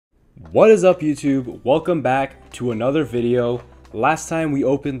What is up, YouTube? Welcome back to another video. Last time we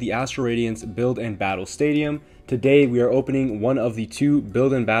opened the Astral Radiance Build and Battle Stadium. Today we are opening one of the two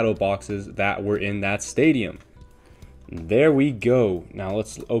Build and Battle boxes that were in that stadium. There we go. Now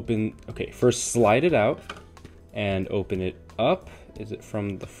let's open, okay, first slide it out and open it up. Is it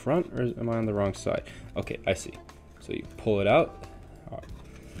from the front or am I on the wrong side? Okay, I see. So you pull it out.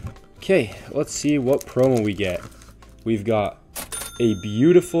 Okay, let's see what promo we get. We've got a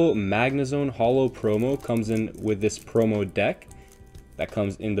beautiful Magnezone Holo promo. Comes in with this promo deck that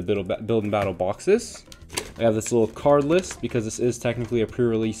comes in the Build and Battle boxes. I have this little card list because this is technically a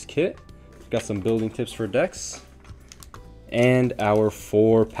pre-release kit. Got some building tips for decks. And our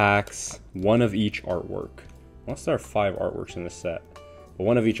 4 packs, one of each artwork. Unless there are 5 artworks in this set, but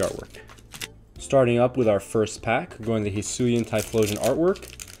one of each artwork. Starting up with our first pack, we're going to the Hisuian Typhlosion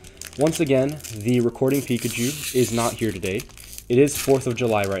artwork. Once again, the recording Pikachu is not here today. It is 4th of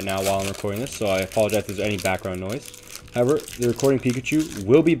July right now while I'm recording this, so I apologize if there's any background noise. However, the recording Pikachu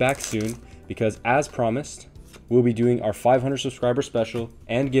will be back soon because, as promised, we'll be doing our 500 subscriber special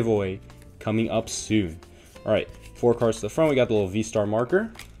and giveaway coming up soon. Alright, 4 cards to the front. We got the little V-Star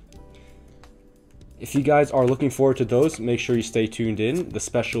marker. If you guys are looking forward to those, make sure you stay tuned in. The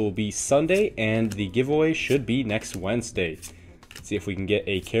special will be Sunday and the giveaway should be next Wednesday. Let's see if we can get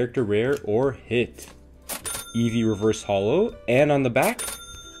a character rare or hit. Eevee Reverse Holo, and on the back,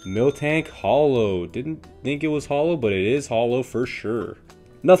 Miltank Holo. Didn't think it was holo, but it is holo for sure.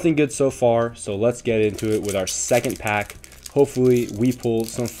 Nothing good so far, so let's get into it with our second pack. Hopefully we pull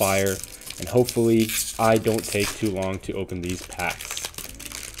some fire, and hopefully I don't take too long to open these packs.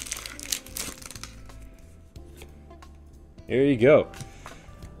 There you go.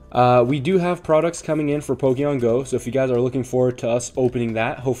 We do have products coming in for Pokemon Go, so if you guys are looking forward to us opening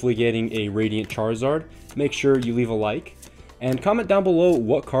that, hopefully getting a Radiant Charizard, make sure you leave a like, and comment down below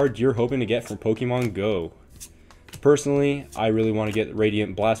what card you're hoping to get from Pokemon Go. Personally, I really want to get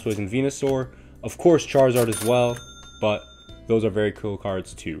Radiant Blastoise and Venusaur, of course Charizard as well, but those are very cool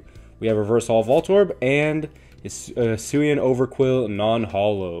cards too. We have Reverse Holo Voltorb and Hisuian Overquill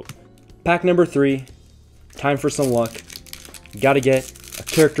non-holo. Pack number 3, time for some luck. Gotta get a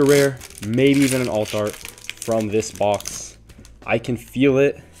character rare, maybe even an alt art from this box. I can feel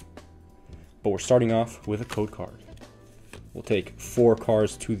it, but we're starting off with a code card. We'll take 4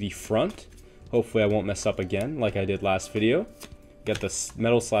 cards to the front. Hopefully I won't mess up again like I did last video. Got the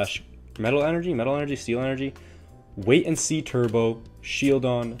metal energy, steel energy, Wait and See Turbo,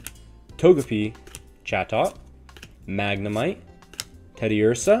 Shieldon, Togepi, Chatot, Magnemite,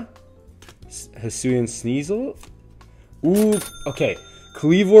 Teddiursa, Hisuian Sneasel. Ooh, okay.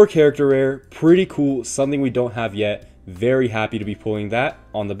 Kleavor character rare, pretty cool, something we don't have yet. Very happy to be pulling that.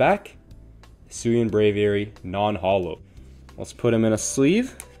 On the back, Hisuian Braviary, non-holo. Let's put him in a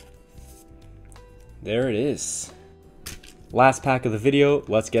sleeve. There it is. Last pack of the video,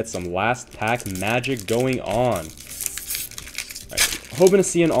 let's get some last pack magic going on. Alright, hoping to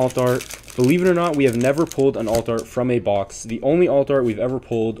see an alt art. Believe it or not, we have never pulled an alt art from a box. The only alt art we've ever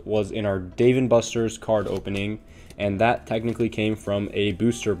pulled was in our Dave & Buster's card opening, and that technically came from a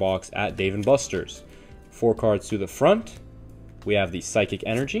booster box at Dave & Buster's. 4 cards to the front. We have the Psychic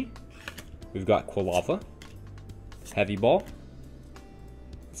Energy. We've got Quilava, Heavy Ball.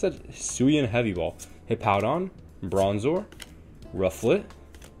 It said Hisuian Heavy Ball. Hippowdon, Bronzor, Rufflet,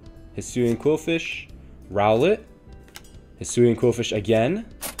 Hisuian Quillfish, Rowlet, Hisuian Quillfish again,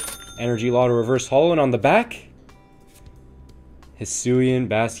 Energy Lotto Reverse Holo, and on the back, Hisuian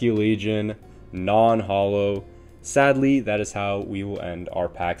Basculegion, non-holo. Sadly, that is how we will end our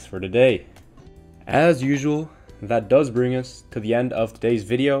packs for today. As usual, that does bring us to the end of today's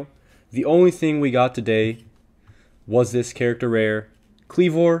video. The only thing we got today was this character rare,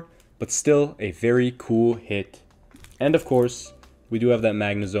 Kleavor, but still a very cool hit. And of course, we do have that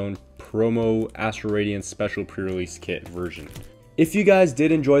Magnezone promo Astral Radiance special pre-release kit version. If you guys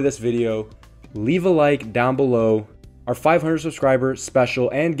did enjoy this video, leave a like down below. Our 500 subscriber special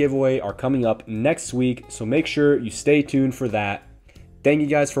and giveaway are coming up next week, so make sure you stay tuned for that. Thank you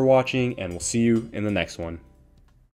guys for watching, and we'll see you in the next one.